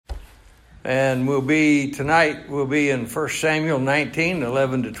And tonight we'll be in 1 Samuel 19,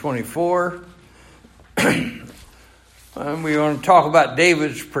 11 to 24. And we want to talk about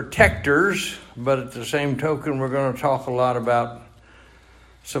David's protectors, but at the same token, we're going to talk a lot about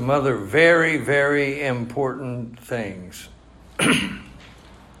some other very, very important things.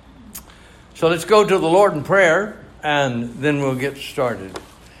 So let's go to the Lord in prayer, and then we'll get started.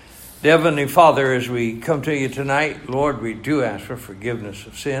 Dear Heavenly Father, as we come to you tonight, Lord, we do ask for forgiveness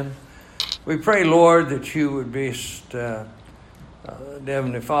of sin. We pray, Lord, that you would be, dear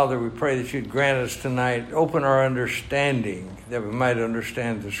Heavenly Father, we pray that you'd grant us tonight, open our understanding, that we might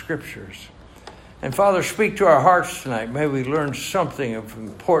understand the Scriptures. And Father, speak to our hearts tonight. May we learn something of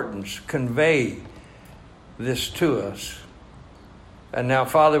importance, convey this to us. And now,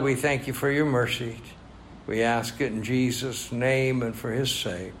 Father, we thank you for your mercy. We ask it in Jesus' name and for his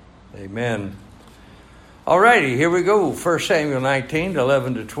sake. Amen. All righty, here we go. 1 Samuel 19,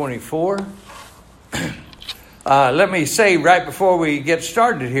 11 to 24. Let me say right before we get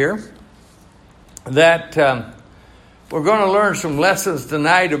started here that we're going to learn some lessons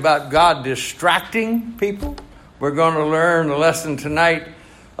tonight about God distracting people. We're going to learn a lesson tonight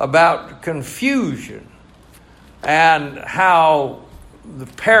about confusion and how the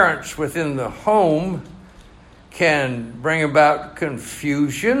parents within the home can bring about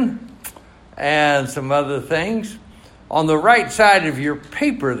confusion and some other things. On the right side of your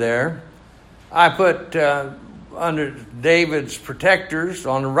paper there, I put under David's protectors,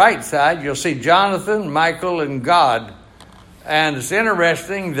 on the right side, you'll see Jonathan, Michael, and God. And it's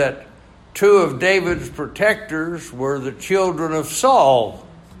interesting that two of David's protectors were the children of Saul.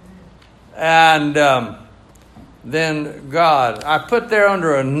 And then God. I put there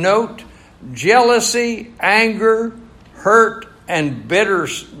under a note, jealousy, anger, hurt, and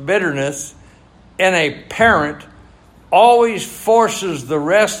bitterness in a parent always forces the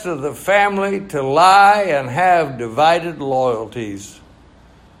rest of the family to lie and have divided loyalties.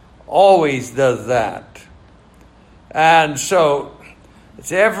 Always does that. And so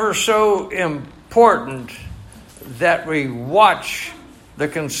it's ever so important that we watch the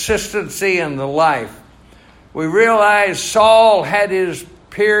consistency in the life. We realize Saul had his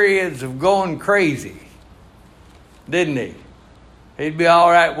periods of going crazy, didn't he? He'd be all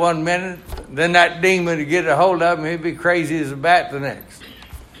right one minute, then that demon would get a hold of him, he'd be crazy as a bat the next.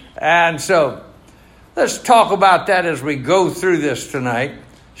 And so, let's talk about that as we go through this tonight.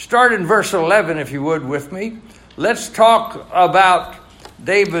 Start in verse 11, if you would, with me. Let's talk about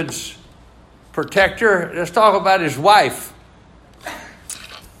David's protector. Let's talk about his wife.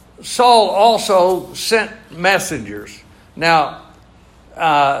 Saul also sent messengers. Now,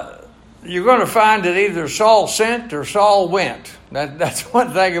 you're going to find that either Saul sent or Saul went. That's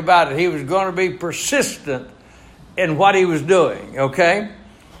one thing about it. He was going to be persistent in what he was doing, okay?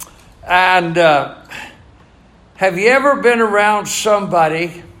 And have you ever been around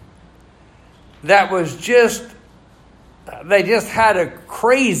somebody that was they just had a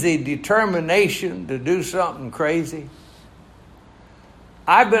crazy determination to do something crazy?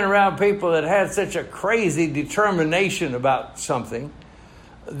 I've been around people that had such a crazy determination about something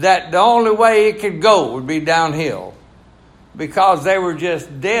that the only way it could go would be downhill, because they were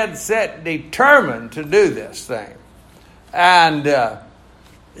just dead set determined to do this thing. And,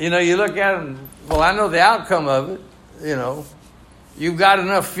 you look at them, well, I know the outcome of it. You've got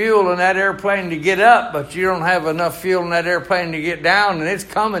enough fuel in that airplane to get up, but you don't have enough fuel in that airplane to get down, and it's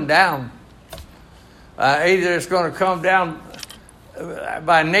coming down. Either it's going to come down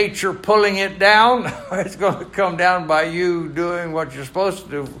by nature pulling it down, or it's going to come down by you doing what you're supposed to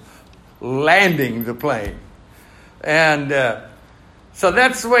do, landing the plane. And so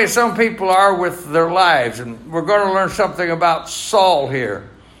that's the way some people are with their lives. And we're going to learn something about Saul here.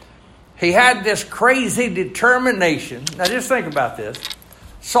 He had this crazy determination. Now just think about this.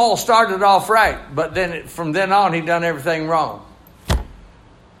 Saul started off right, but then from then on he done everything wrong.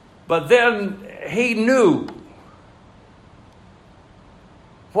 But then he knew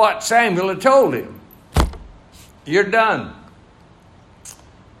what Samuel had told him. You're done.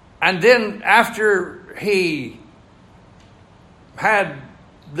 And then after he had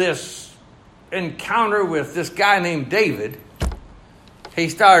this encounter with this guy named David, he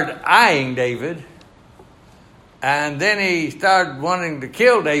started eyeing David. And then he started wanting to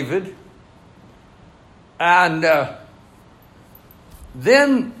kill David. And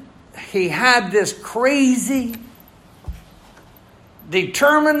then he had this crazy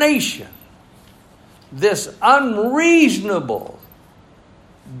determination, this unreasonable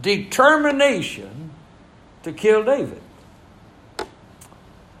determination to kill David.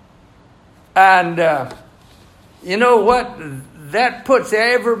 And you know what? that puts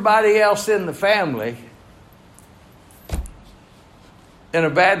everybody else in the family in a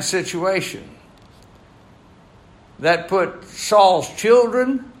bad situation. That put Saul's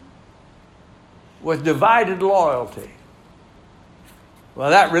children with divided loyalty. Well,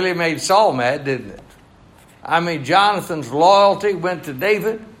 that really made Saul mad, didn't it? I mean, Jonathan's loyalty went to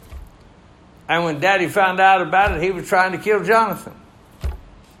David, and when Daddy found out about it, he was trying to kill Jonathan.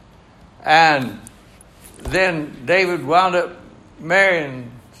 And then David wound up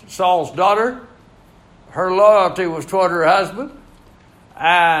marrying Saul's daughter. Her loyalty was toward her husband,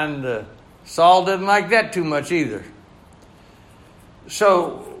 and Saul didn't like that too much either.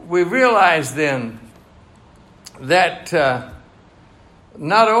 So we realize then that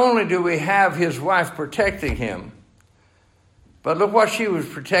not only do we have his wife protecting him, but look what she was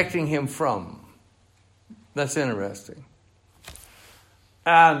protecting him from. That's interesting.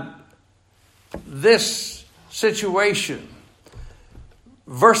 And this situation,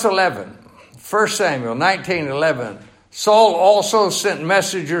 verse 11, 1 Samuel 19:11, Saul also sent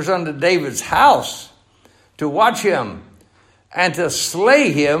messengers unto David's house to watch him and to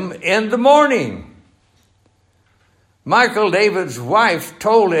slay him in the morning. Michal, David's wife,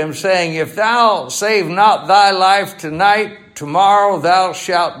 told him, saying, If thou save not thy life tonight, tomorrow thou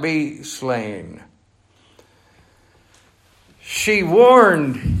shalt be slain. She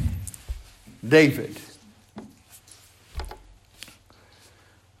warned David.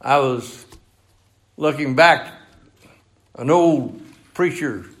 I was looking back, an old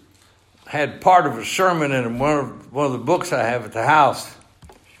preacher had part of a sermon in one of the books I have at the house.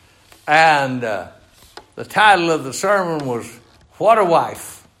 And the title of the sermon was, What a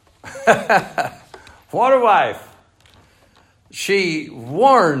Wife. What a wife. She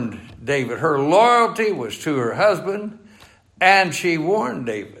warned David. Her loyalty was to her husband, and she warned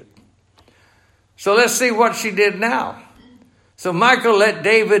David. So let's see what she did now. So Michal let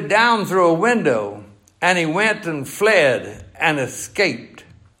David down through a window, and he went and fled and escaped.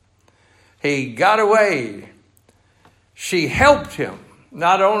 He got away. She helped him.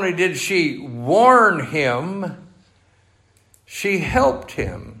 Not only did she warn him, she helped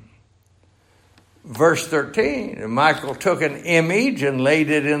him. Verse 13, and Michal took an image and laid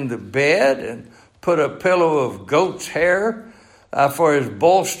it in the bed and put a pillow of goat's hair for his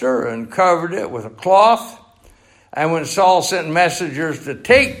bolster and covered it with a cloth. And when Saul sent messengers to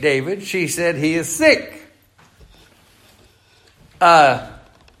take David, she said, he is sick. You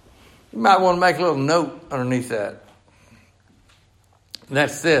might want to make a little note underneath that.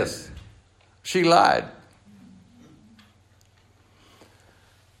 That's this. She lied.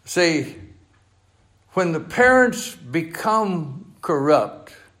 See, when the parents become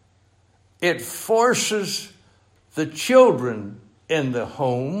corrupt, it forces the children in the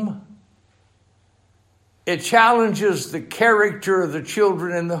home. It challenges the character of the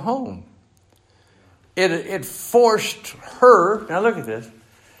children in the home. It forced her, now look at this,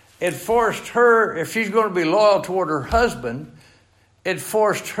 it forced her, if she's going to be loyal toward her husband, it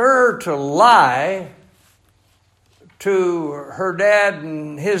forced her to lie to her dad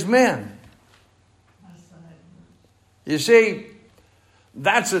and his men. You see,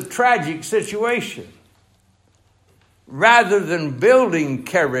 that's a tragic situation. Rather than building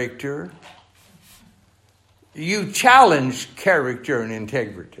character, you challenge character and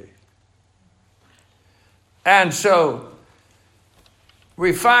integrity. And so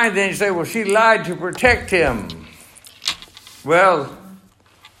we find then you say, well, she lied to protect him. Well,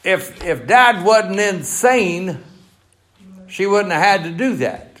 if Dad wasn't insane, she wouldn't have had to do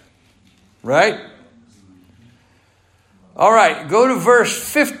that. Right? All right, go to verse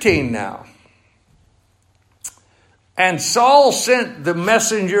 15 now. And Saul sent the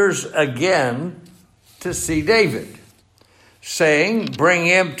messengers again to see David, saying, Bring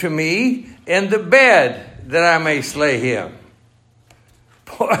him to me in the bed that I may slay him.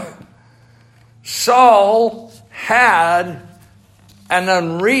 Saul had an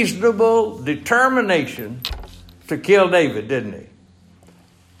unreasonable determination to kill David, didn't he?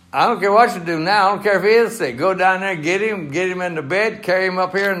 I don't care what you do now. I don't care if he is sick. Go down there, get him in the bed, carry him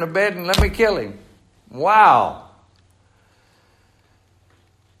up here in the bed, and let me kill him. Wow.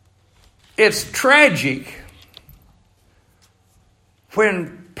 It's tragic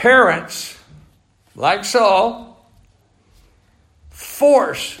when parents, like Saul,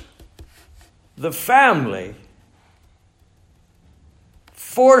 force the family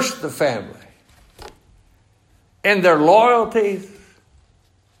in their loyalties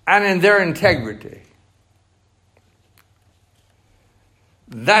and in their integrity.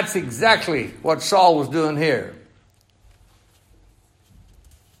 That's exactly what Saul was doing here.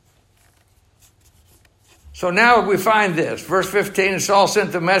 So now we find this. Verse 15, and Saul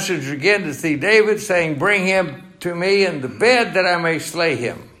sent the messenger again to see David, saying, bring him to me in the bed that I may slay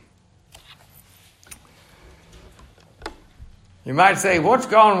him. You might say, what's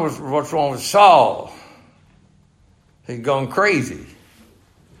wrong with Saul? He's gone crazy.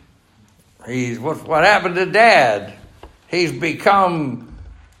 What happened to Dad? He's become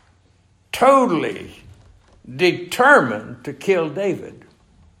totally determined to kill David.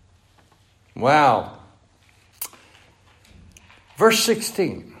 Wow. Verse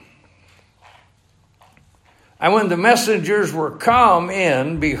 16. And when the messengers were come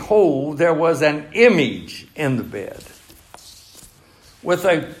in, behold, there was an image in the bed, with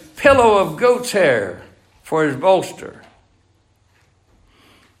a pillow of goat's hair for his bolster.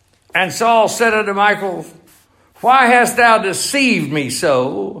 And Saul said unto Michal, why hast thou deceived me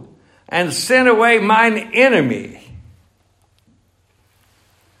so, and sent away mine enemy?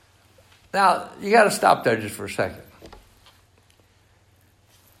 Now, you got to stop there just for a second.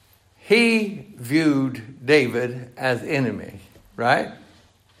 He viewed David as enemy, right?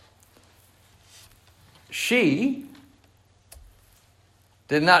 She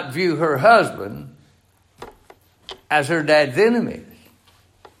did not view her husband as her dad's enemy.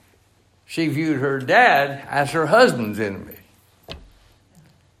 She viewed her dad as her husband's enemy.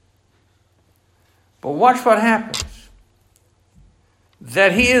 But watch what happens.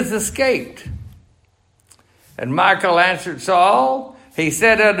 That he is escaped. And Michal answered Saul, he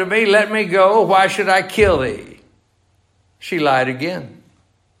said unto me, let me go, why should I kill thee? She lied again.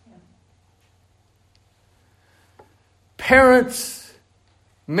 Parents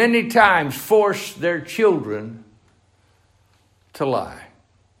many times force their children to lie.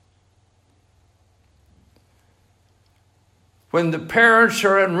 When the parents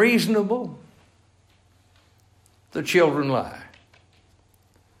are unreasonable, the children lie.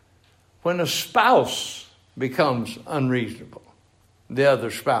 When a spouse becomes unreasonable, the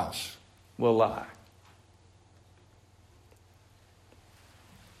other spouse will lie.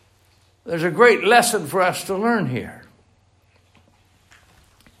 There's a great lesson for us to learn here.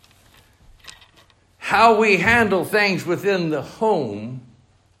 How we handle things within the home,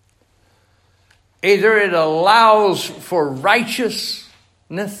 either it allows for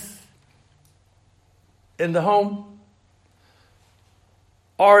righteousness in the home,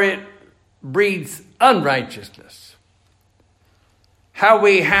 or it breeds unrighteousness. How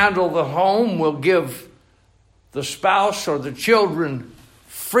we handle the home will give the spouse or the children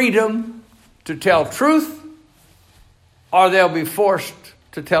freedom to tell truth, or they'll be forced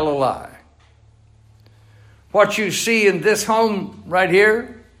to tell a lie. What you see in this home right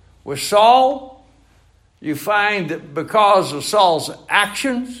here with Saul, you find that because of Saul's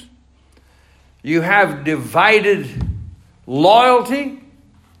actions, you have divided loyalty.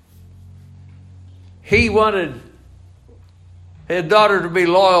 He wanted his daughter to be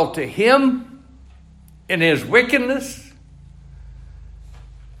loyal to him in his wickedness,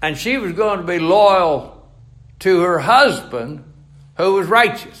 and she was going to be loyal to her husband who was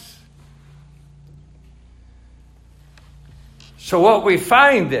righteous. So what we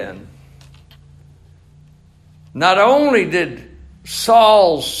find then, not only did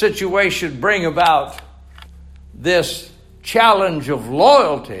Saul's situation bring about this challenge of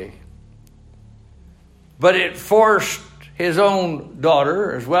loyalty, but it forced his own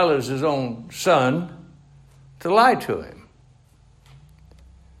daughter as well as his own son to lie to him.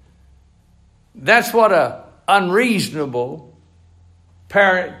 That's what an unreasonable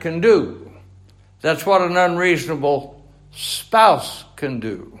parent can do. That's what an unreasonable spouse can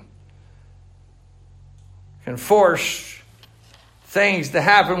do. Can force things to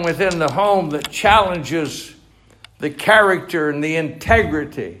happen within the home that challenges the character and the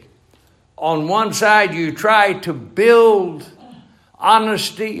integrity. On one side, you try to build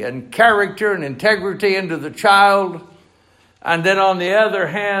honesty and character and integrity into the child. And then on the other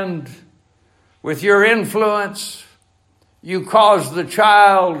hand, with your influence, you cause the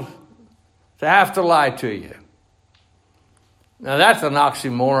child to have to lie to you. Now that's an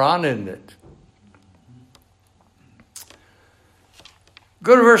oxymoron, isn't it?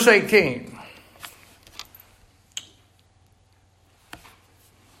 Go to verse 18.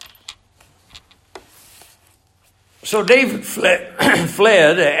 So David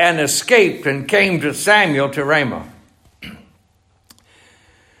fled and escaped and came to Samuel to Ramah,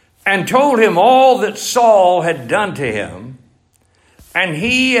 and told him all that Saul had done to him. And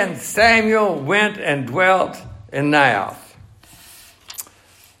he and Samuel went and dwelt in Naioth.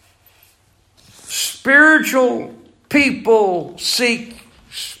 Spiritual people seek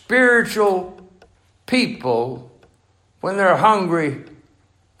spiritual people when they're hungry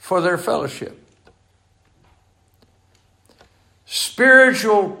for their fellowship.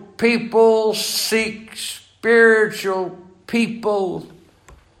 Spiritual people seek spiritual people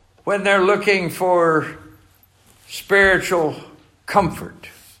when they're looking for spiritual comfort.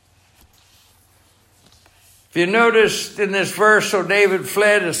 If you noticed in this verse, so David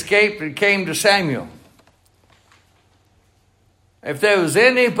fled, escaped, and came to Samuel. If there was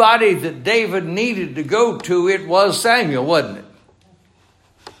anybody that David needed to go to, it was Samuel, wasn't it?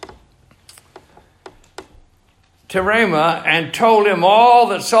 To Ramah, and told him all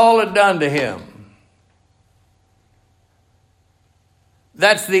that Saul had done to him.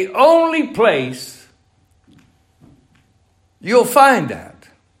 That's the only place you'll find that.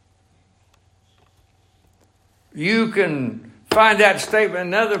 You can find that statement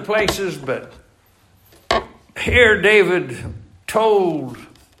in other places, but here David told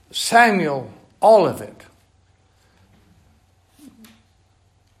Samuel all of it.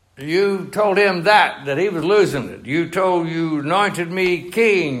 You told him that he was losing it. You anointed me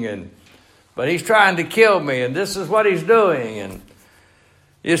king, but he's trying to kill me, and this is what he's doing. And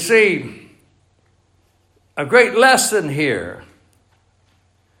you see, a great lesson here.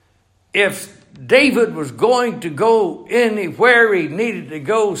 If David was going to go anywhere, he needed to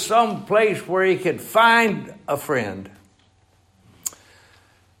go someplace where he could find a friend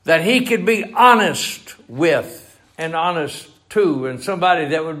that he could be honest with and honest to, and somebody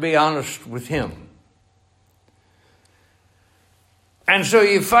that would be honest with him. And so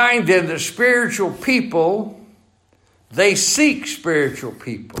you find that the spiritual people, they seek spiritual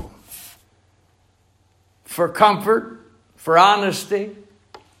people for comfort, for honesty,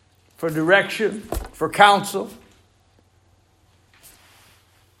 for direction, for counsel.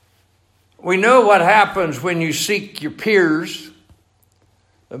 We know what happens when you seek your peers.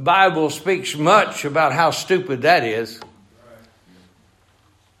 The Bible speaks much about how stupid that is.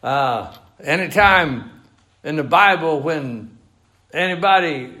 Anytime in the Bible when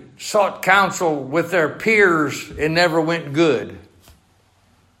anybody sought counsel with their peers, it never went good.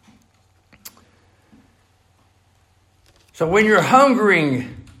 So when you're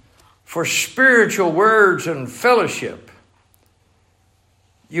hungering for spiritual words and fellowship,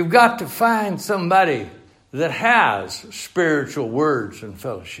 you've got to find somebody that has spiritual words and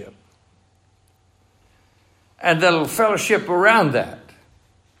fellowship, and that'll fellowship around that.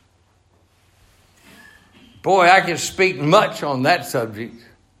 Boy, I could speak much on that subject.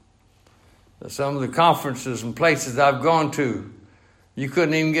 Some of the conferences and places I've gone to, you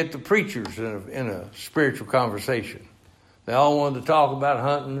couldn't even get the preachers in a spiritual conversation. They all wanted to talk about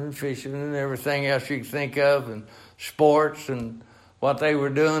hunting and fishing and everything else you could think of, and sports and what they were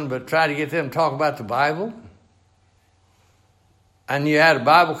doing, but try to get them to talk about the Bible. And you had a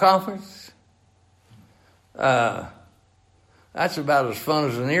Bible conference? That's about as fun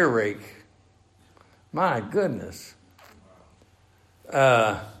as an ear rake. My goodness.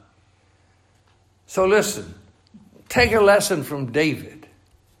 So listen, take a lesson from David.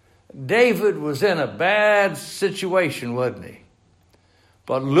 David was in a bad situation, wasn't he?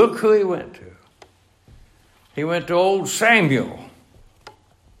 But look who he went to. He went to old Samuel.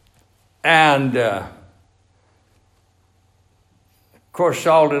 And, of course,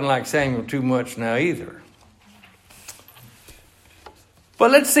 Saul didn't like Samuel too much now either.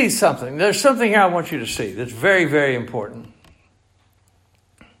 But let's see something. There's something here I want you to see that's very, very important.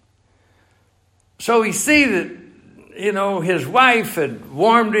 So we see that, his wife had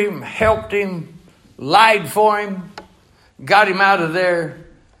warmed him, helped him, lied for him, got him out of there.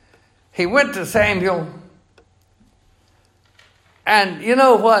 He went to Samuel. And you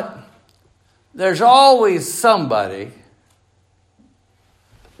know what? There's always somebody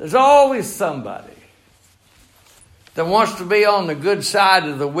that wants to be on the good side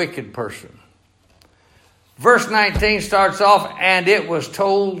of the wicked person. Verse 19 starts off, and it was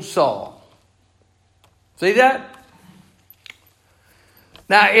told Saul. See that?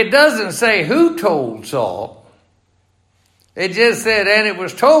 Now, it doesn't say who told Saul. It just said, and it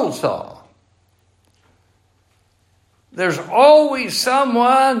was told Saul. There's always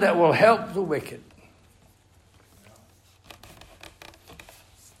someone that will help the wicked.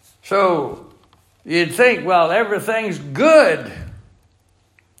 So, you'd think, well, everything's good.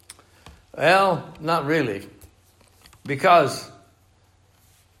 Well, not really. Because,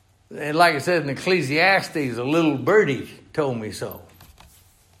 like I said in Ecclesiastes, a little birdie told me so.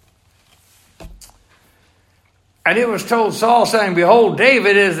 And it was told Saul, saying, behold,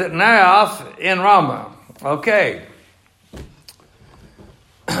 David is at Naioth in Ramah. Okay.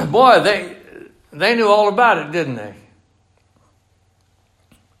 Boy, they knew all about it, didn't they?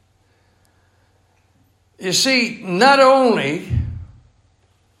 You see, not only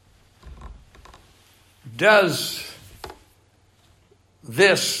does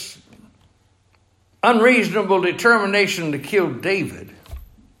this unreasonable determination to kill David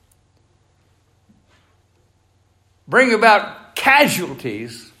bring about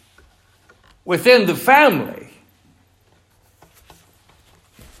casualties within the family.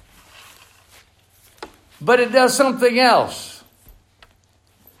 But it does something else.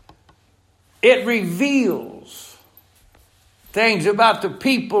 It reveals things about the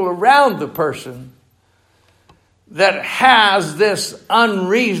people around the person that has this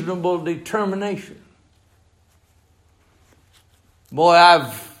unreasonable determination. Boy,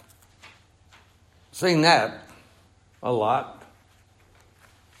 I've seen that a lot.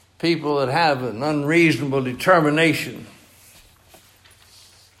 People that have an unreasonable determination.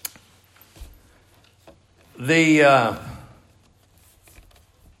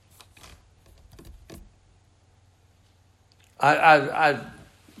 I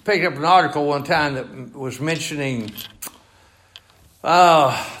picked up an article one time that was mentioning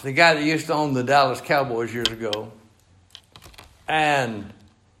the guy that used to own the Dallas Cowboys years ago. And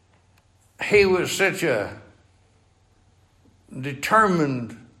he was such a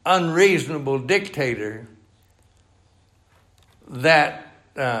determined, unreasonable dictator that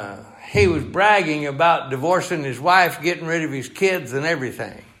he was bragging about divorcing his wife, getting rid of his kids and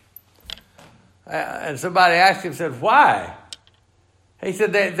everything. And somebody asked him, said, why? He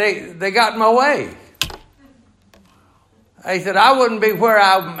said, they got in my way. He said, I wouldn't be where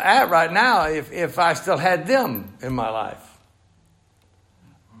I'm at right now if I still had them in my life.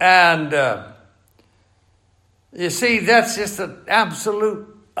 And you see, that's just an absolute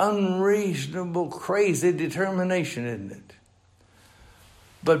unreasonable, crazy determination, isn't it?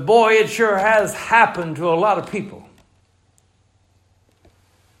 But boy, it sure has happened to a lot of people.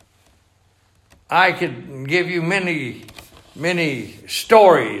 I could give you many, many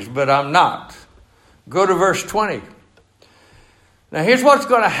stories, but I'm not. Go to verse 20. Now here's what's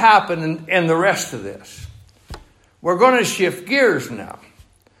going to happen in the rest of this. We're going to shift gears now.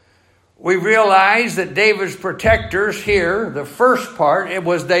 We realize that David's protectors here, the first part, it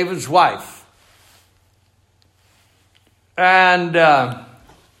was David's wife. And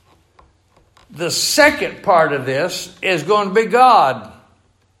the second part of this is going to be God.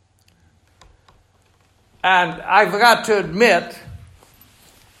 And I've got to admit,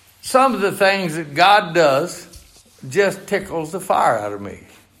 some of the things that God does just tickles the fire out of me.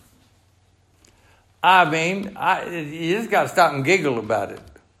 I mean, you just got to stop and giggle about it.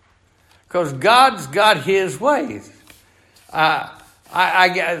 Because God's got His ways.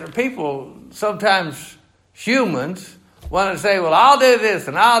 I get people, sometimes humans, want to say, well, I'll do this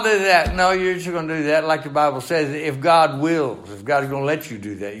and I'll do that. No, you're just going to do that like the Bible says. If God wills, if God's going to let you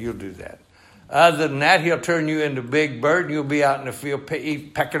do that, you'll do that. Other than that, He'll turn you into Big Bird and you'll be out in the field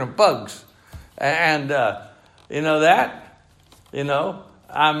pecking up bugs. And you know that? You know?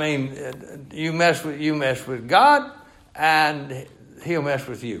 I mean, you mess with God and He'll mess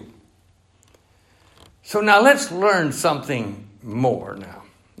with you. So now let's learn something more now.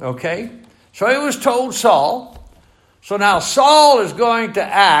 Okay? So it was told Saul. So now Saul is going to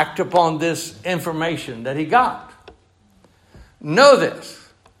act upon this information that he got. Know this.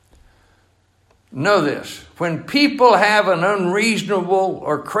 Know this. When people have an unreasonable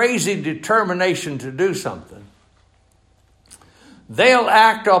or crazy determination to do something, they'll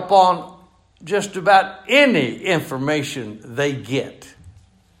act upon just about any information they get.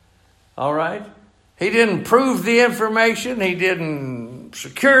 All right? He didn't prove the information. He didn't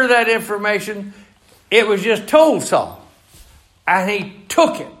secure that information. It was just told Saul. And he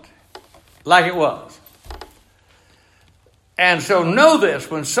took it like it was. And so know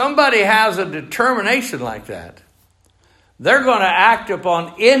this. When somebody has a determination like that, they're going to act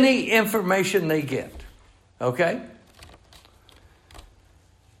upon any information they get. Okay?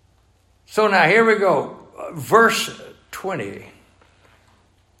 So now here we go. Verse 20.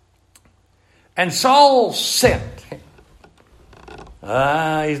 And Saul sent, he's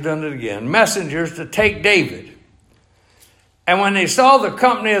done it again, messengers to take David. And when they saw the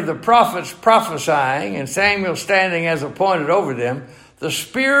company of the prophets prophesying and Samuel standing as appointed over them, the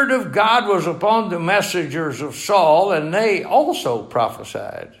Spirit of God was upon the messengers of Saul, and they also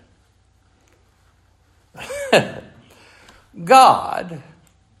prophesied. God,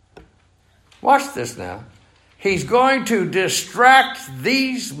 watch this now. He's going to distract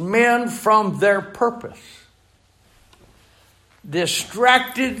these men from their purpose.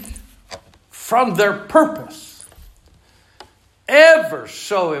 Distracted from their purpose. Ever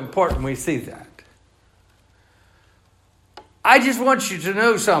so important we see that. I just want you to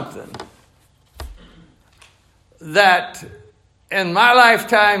know something. That in my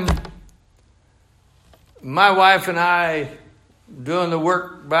lifetime, my wife and I, doing the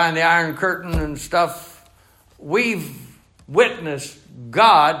work behind the Iron Curtain and stuff, we've witnessed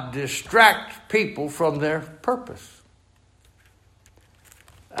God distract people from their purpose.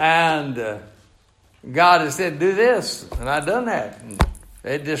 And God has said, do this, and I've done that. And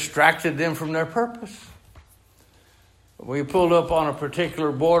it distracted them from their purpose. We pulled up on a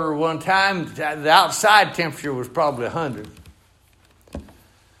particular border one time. The outside temperature was probably 100.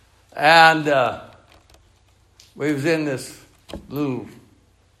 And we was in this little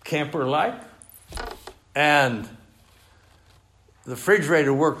camper like, and the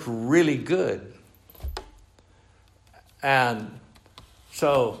refrigerator worked really good. And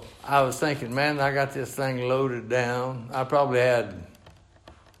so I was thinking, man, I got this thing loaded down. I probably had,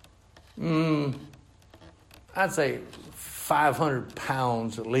 I'd say 500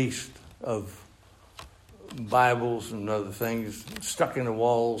 pounds at least of Bibles and other things stuck in the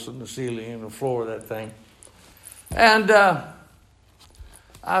walls and the ceiling and the floor of that thing. And I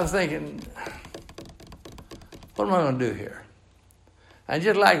was thinking, what am I going to do here? And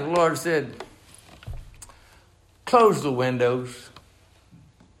just like the Lord said, close the windows,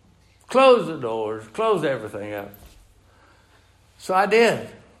 close the doors, close everything up. So I did.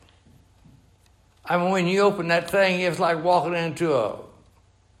 I mean, when you open that thing, it's like walking into a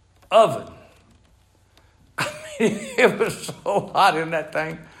oven. I mean, it was so hot in that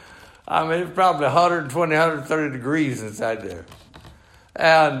thing. I mean, it's probably 120, 130 degrees inside there.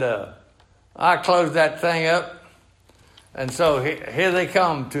 And I closed that thing up. And so here they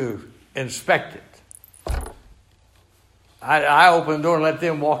come to inspect it. I opened the door and let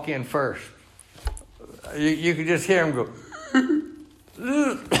them walk in first. You could just hear them go,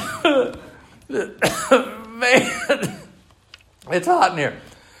 man, it's hot in here.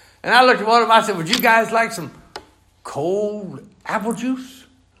 And I looked at one of them, I said, would you guys like some cold apple juice?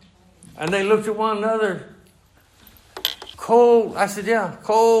 And they looked at one another. Cold, I said, yeah,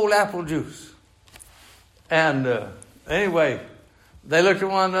 cold apple juice. And anyway, they looked at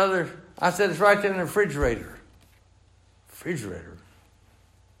one another. I said, it's right there in the refrigerator. Refrigerator.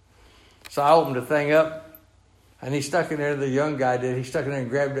 So I opened the thing up, and he stuck in there, the young guy did. He stuck in there and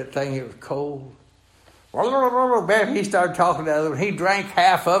grabbed that thing. It was cold. He started talking to the other one. He drank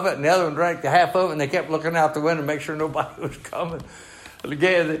half of it, and the other one drank the half of it, and they kept looking out the window to make sure nobody was coming.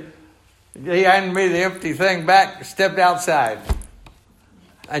 He handed me the empty thing back, stepped outside.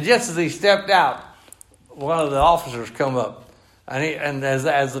 And just as he stepped out, one of the officers come up. And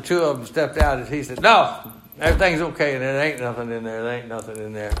as the two of them stepped out, he said, no, everything's okay, and there ain't nothing in there. There ain't nothing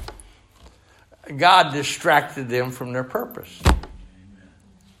in there. God distracted them from their purpose.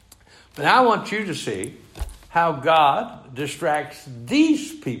 But I want you to see how God distracts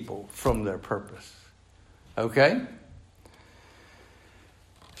these people from their purpose. Okay?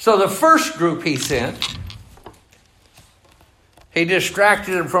 So the first group he sent, he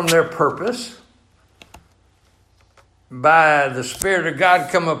distracted them from their purpose by the Spirit of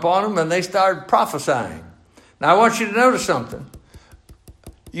God come upon them, and they started prophesying. Now I want you to notice something.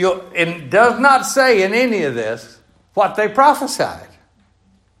 It does not say in any of this what they prophesied.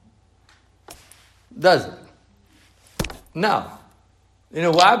 Does it? No. You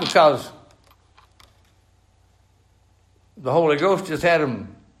know why? Because the Holy Ghost just had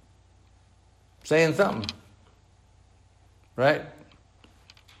them saying something. Right?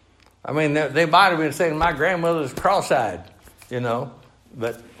 I mean, they might have been saying, my grandmother's cross-eyed,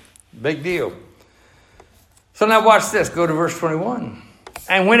 but big deal. So now watch this. Go to verse 21.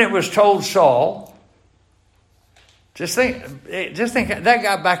 And when it was told Saul, just think, that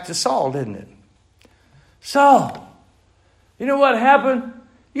got back to Saul, didn't it? Saul, you know what happened?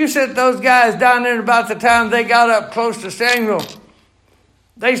 You sent those guys down there about the time they got up close to Samuel.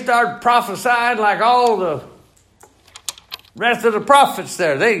 They started prophesying like all the rest of the prophets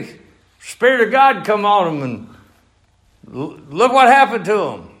there. The Spirit of God come on them, and look what happened to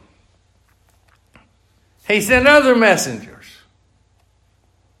them. He sent other messengers.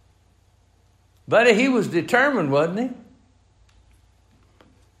 But he was determined, wasn't he?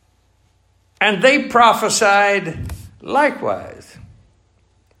 And they prophesied likewise.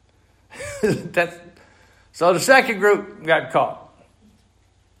 So the second group got caught.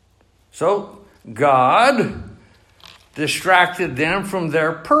 So God distracted them from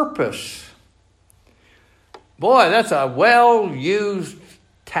their purpose. Boy, that's a well-used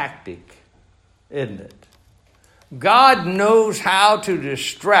tactic, isn't it? God knows how to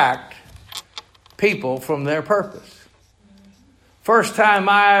distract people from their purpose. First time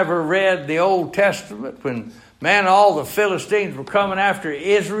I ever read the Old Testament, when, all the Philistines were coming after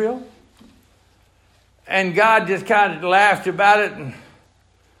Israel, and God just kind of laughed about it and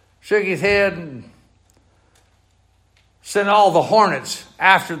shook his head and sent all the hornets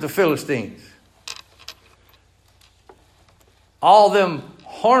after the Philistines. All them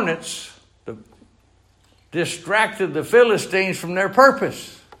hornets distracted the Philistines from their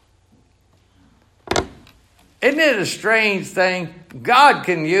purpose. Isn't it a strange thing? God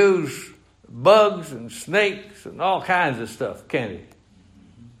can use bugs and snakes and all kinds of stuff, can't he?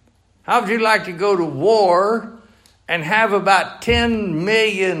 How would you like to go to war and have about 10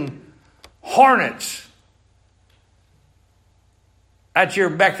 million hornets at your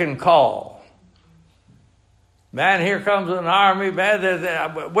beck and call? Man, here comes an army.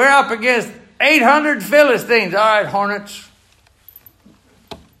 Man, we're up against 800 Philistines. All right, hornets.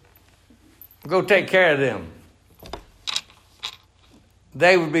 Go take care of them.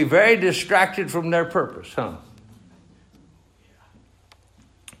 They would be very distracted from their purpose, huh?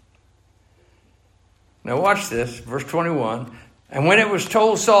 Now watch this, verse 21. And when it was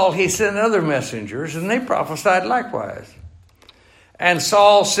told Saul, he sent other messengers, and they prophesied likewise. And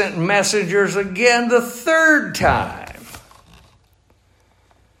Saul sent messengers again the third time.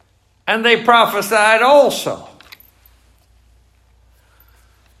 And they prophesied also.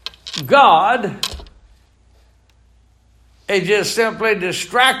 God is just simply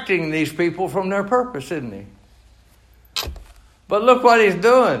distracting these people from their purpose, isn't he? But look what he's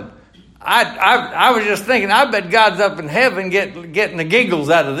doing. I was just thinking, I bet God's up in heaven getting the giggles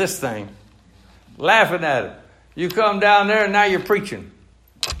out of this thing. Laughing at it. You come down there and now you're preaching.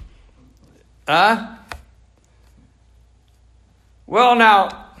 Huh? Well,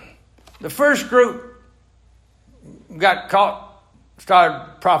 now, the first group got caught,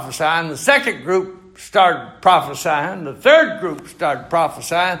 started prophesying. The second group started prophesying. The third group started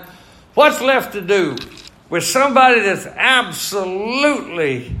prophesying. What's left to do with somebody that's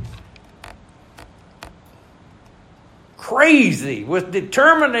absolutely crazy with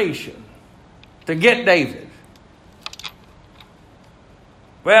determination to get David?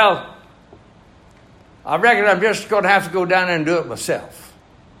 Well, I reckon I'm just going to have to go down there and do it myself.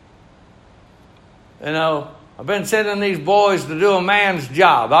 You know, I've been sending these boys to do a man's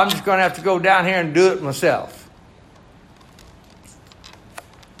job. I'm just going to have to go down here and do it myself.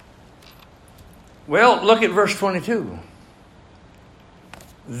 Well, look at verse 22.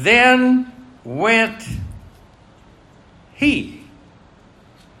 Then went he.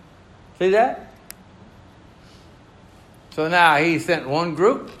 See that? So now he sent one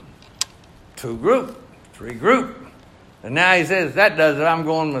group, two group, three group. And now he says, that does it, I'm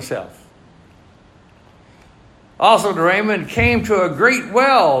going myself. Also the Raymond came to a great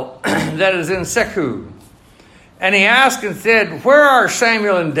well that is in Seku. And he asked and said, where are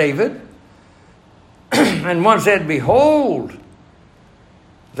Samuel and David? And one said, behold,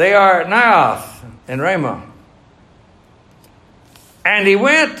 they are at Naioth in Ramah. And he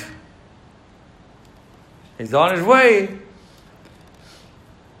went. He's on his way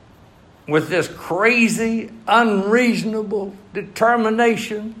with this crazy, unreasonable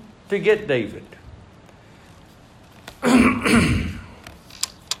determination to get David.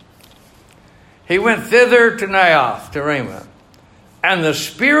 He went thither to Naioth, to Ramah. And the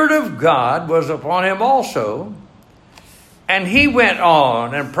Spirit of God was upon him also. And he went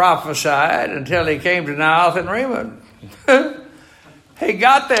on and prophesied until he came to Naioth and Ramah. He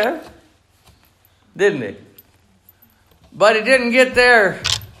got there, didn't he? But he didn't get there.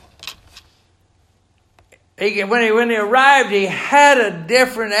 When he arrived, he had a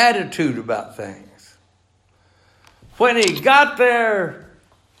different attitude about things. When he got there,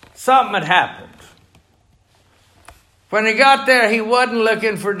 something had happened. When he got there, he wasn't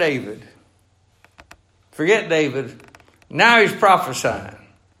looking for David. Forget David. Now he's prophesying.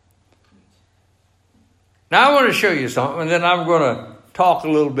 Now I want to show you something, and then I'm going to talk a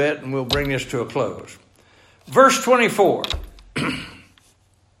little bit, and we'll bring this to a close. Verse 24.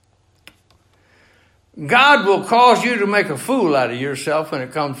 God will cause you to make a fool out of yourself when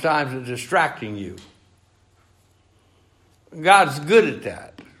it comes time to distracting you. God's good at that.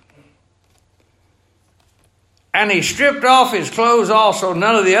 And he stripped off his clothes also.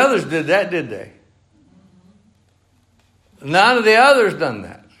 None of the others did that, did they? None of the others done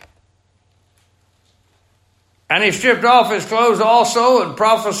that. And he stripped off his clothes also and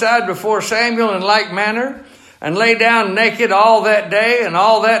prophesied before Samuel in like manner and lay down naked all that day and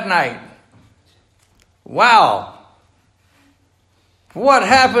all that night. Wow. What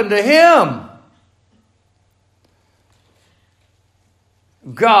happened to him?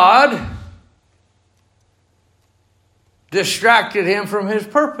 God distracted him from his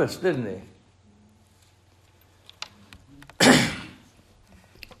purpose, didn't he?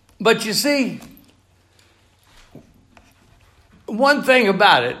 But you see, one thing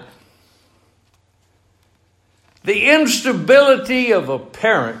about it, The instability of a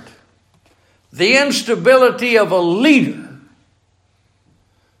parent, the instability of a leader,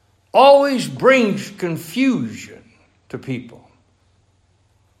 always brings confusion to people.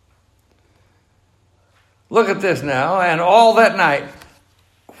 Look at this now. And all that night,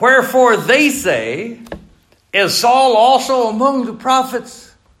 wherefore they say, is Saul also among the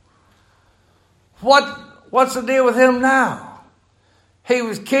prophets? What's the deal with him now? He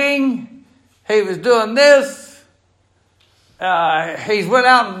was king. He was doing this. He's went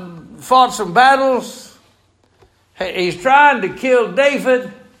out and fought some battles. He's trying to kill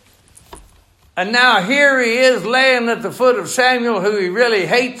David. And now here he is laying at the foot of Samuel, who he really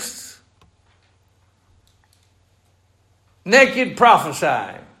hates, naked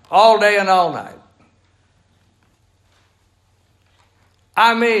prophesying all day and all night.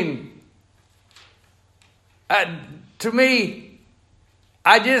 I mean, to me,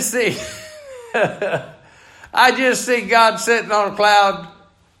 I just see God sitting on a cloud,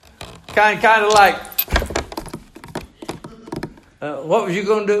 kind of like, what was you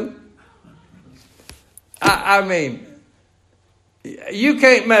going to do? I mean, you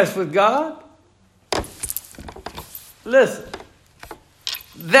can't mess with God. Listen,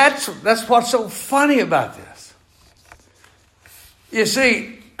 that's what's so funny about this. You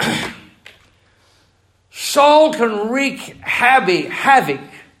see, Saul can wreak havoc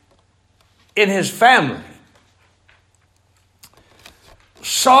in his family.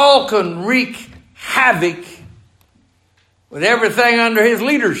 Saul can wreak havoc with everything under his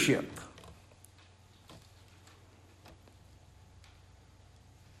leadership.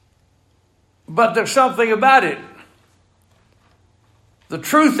 But there's something about it. The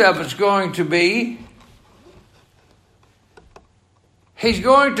truth of it's going to be, he's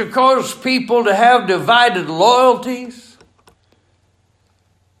going to cause people to have divided loyalties.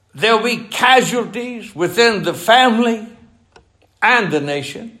 There'll be casualties within the family and the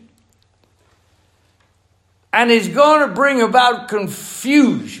nation. And he's going to bring about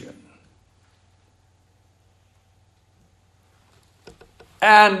confusion.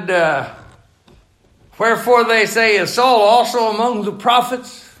 And wherefore they say, is Saul also among the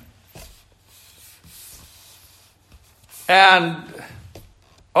prophets? And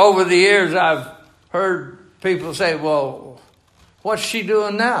over the years I've heard people say, well, what's she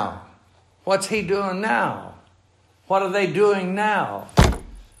doing now? What's he doing now? What are they doing now?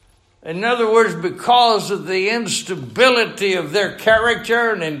 In other words, because of the instability of their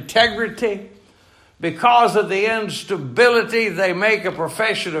character and integrity, because of the instability, they make a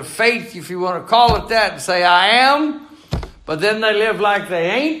profession of faith, if you want to call it that, and say, I am, but then they live like they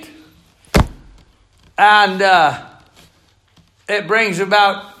ain't. And it brings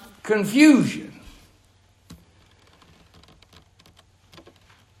about confusion.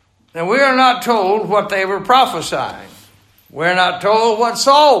 And we are not told what they were prophesying. We're not told what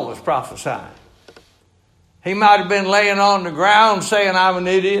Saul was prophesying. He might have been laying on the ground saying, I'm an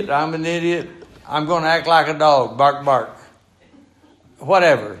idiot, I'm going to act like a dog, bark, bark.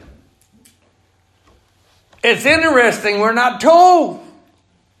 Whatever. It's interesting, we're not told.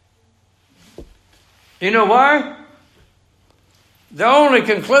 You know why? The only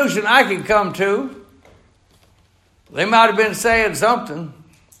conclusion I can come to, they might have been saying something.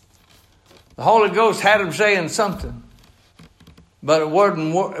 The Holy Ghost had them saying something. But it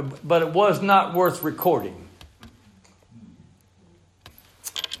was not worth recording.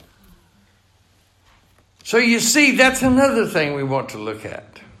 So you see, that's another thing we want to look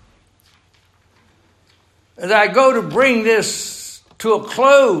at. As I go to bring this to a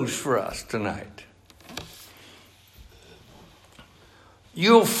close for us tonight,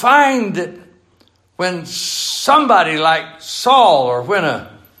 you'll find that when somebody like Saul, or when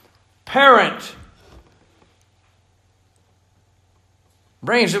a parent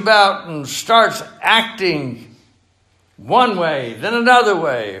brings about and starts acting one way, then another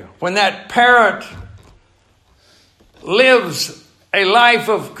way, when that parent lives a life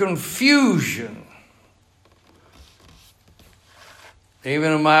of confusion.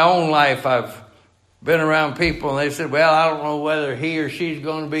 Even in my own life, I've been around people and they said, well, I don't know whether he or she's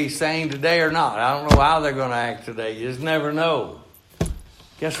going to be sane today or not. I don't know how they're going to act today. You just never know.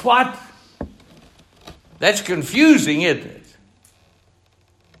 Guess what? That's confusing, isn't it?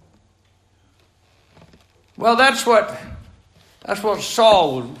 Well, that's what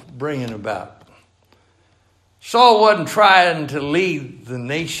Saul was bringing about. Saul wasn't trying to lead the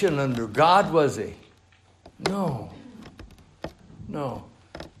nation under God, was he? No.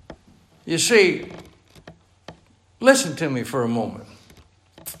 You see, listen to me for a moment.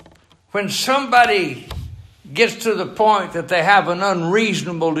 When somebody gets to the point that they have an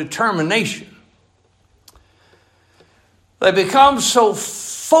unreasonable determination, They become so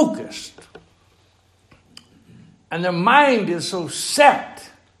focused, and their mind is so set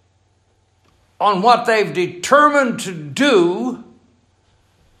on what they've determined to do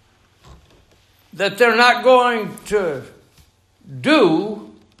that they're not going to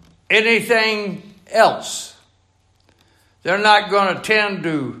do anything else. They're not going to tend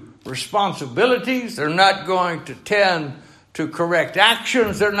to responsibilities. They're not going to tend to correct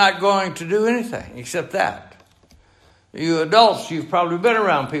actions. They're not going to do anything except that. You adults, you've probably been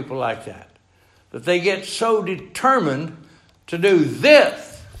around people like that. That they get so determined to do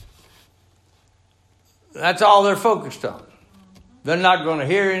this. That's all they're focused on. They're not going to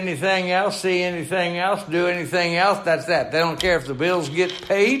hear anything else, see anything else, do anything else. That's that. They don't care if the bills get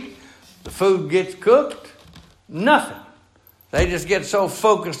paid, the food gets cooked, nothing. They just get so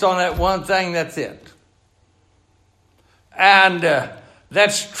focused on that one thing, that's it. And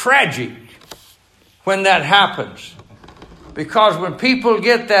that's tragic when that happens. Because when people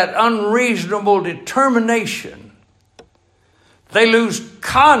get that unreasonable determination, they lose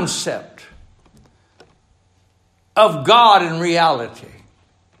concept of God in reality.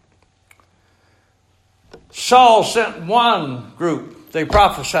 Saul sent one group, they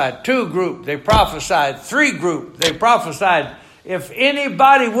prophesied. Two group, they prophesied. Three group, they prophesied. If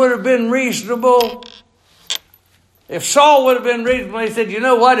anybody would have been reasonable, if Saul would have been reasonable, he said, you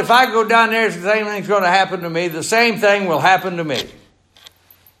know what, if I go down there, the same thing's going to happen to me. The same thing will happen to me.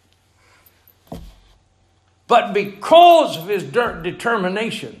 But because of his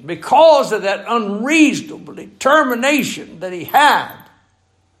determination, because of that unreasonable determination that he had,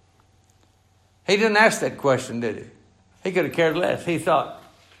 he didn't ask that question, did he? He could have cared less. He thought,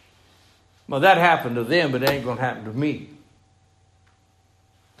 well, that happened to them, but it ain't going to happen to me.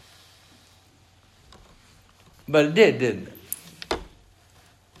 But it did, didn't it?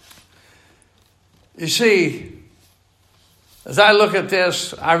 You see, as I look at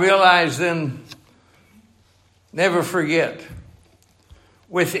this, I realize then, never forget,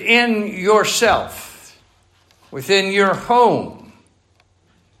 within yourself, within your home,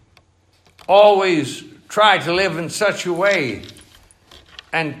 always try to live in such a way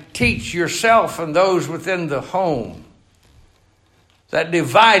and teach yourself and those within the home that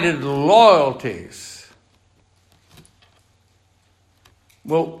divided loyalties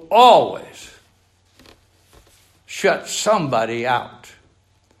will always shut somebody out.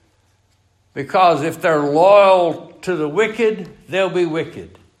 Because if they're loyal to the wicked, they'll be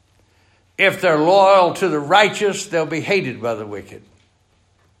wicked. If they're loyal to the righteous, they'll be hated by the wicked.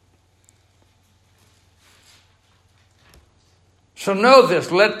 So know this.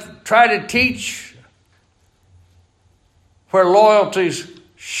 Try to teach where loyalties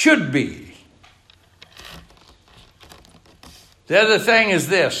should be. The other thing is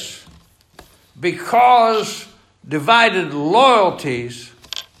this. Because divided loyalties,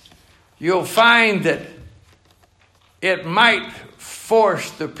 you'll find that it might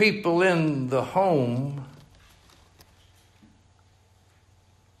force the people in the home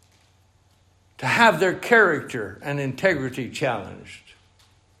to have their character and integrity challenged.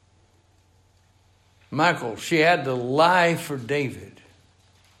 Michal, she had to lie for David.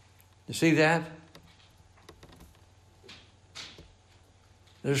 You see that?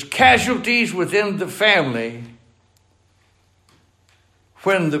 There's casualties within the family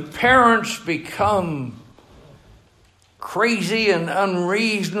when the parents become crazy and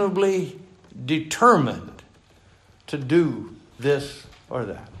unreasonably determined to do this or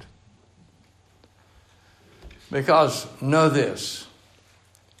that. Because know this,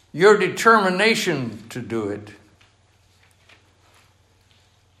 your determination to do it,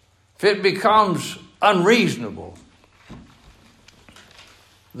 if it becomes unreasonable,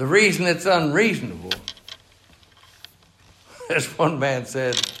 the reason it's unreasonable, as one man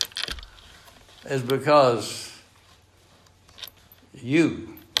said, is because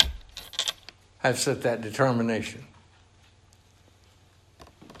you have set that determination.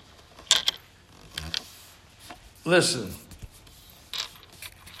 Listen,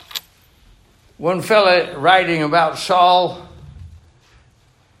 one fella writing about Saul,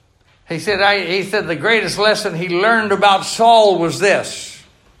 he said the greatest lesson he learned about Saul was this.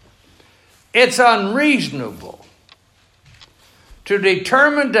 It's unreasonable to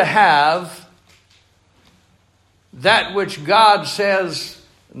determine to have that which God says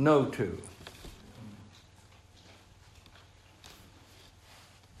no to.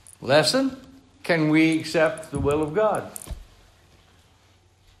 Lesson? Can we accept the will of God?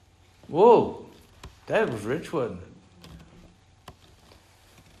 Whoa, that was rich, wasn't it?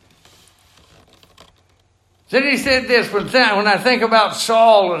 Then he said this, when I think about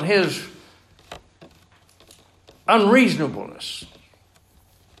Saul and his unreasonableness.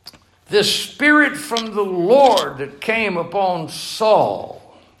 This Spirit from the Lord that came upon Saul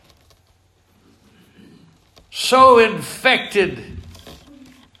so infected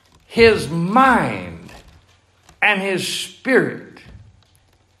his mind and his spirit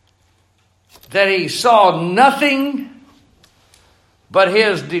that he saw nothing but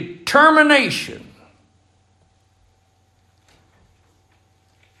his determination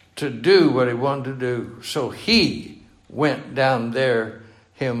to do what he wanted to do. So he went down there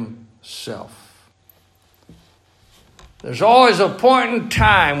himself. There's always a point in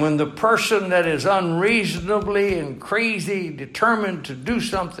time when the person that is unreasonably and crazy determined to do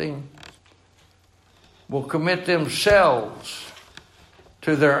something will commit themselves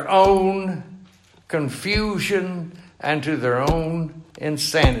to their own confusion and to their own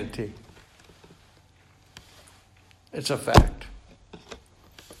insanity. It's a fact.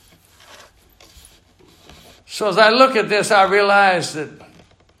 So as I look at this, I realize that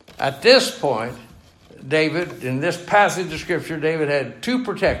at this point, David, in this passage of Scripture, David had two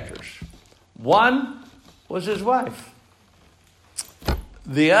protectors. One was his wife.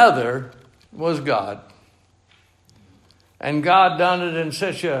 The other was God. And God done it in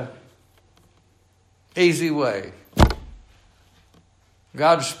such a easy way.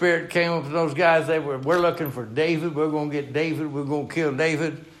 God's Spirit came up to those guys. We're looking for David. We're going to get David. We're going to kill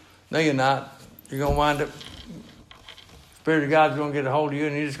David. No, you're not. You're going to wind up, Spirit of God's going to get a hold of you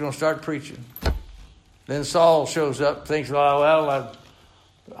and you're just going to start preaching. Then Saul shows up, thinks, well,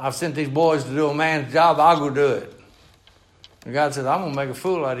 I've sent these boys to do a man's job. I'll go do it. And God said, I'm going to make a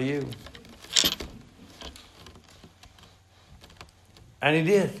fool out of you. And he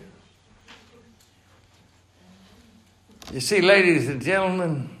did. You see, ladies and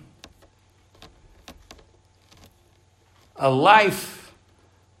gentlemen, a life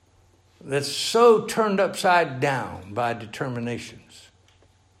that's so turned upside down by determinations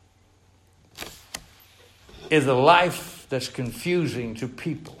is a life that's confusing to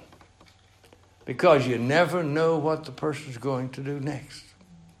people because you never know what the person's going to do next.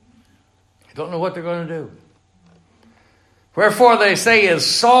 You don't know what they're going to do. Wherefore they say, is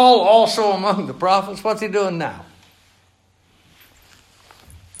Saul also among the prophets? What's he doing now?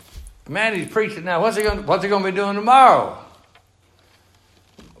 Man, he's preaching now. What's he going to be doing tomorrow?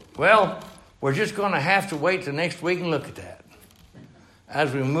 Well, we're just going to have to wait till next week and look at that.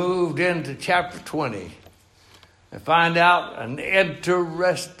 As we moved into chapter 20 and find out an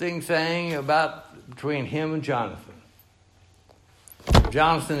interesting thing between him and Jonathan.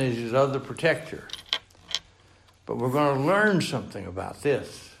 Jonathan is his other protector. But we're going to learn something about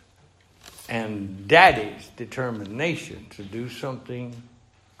this. And Daddy's determination to do something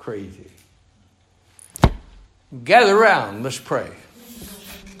crazy. Gather around, let's pray.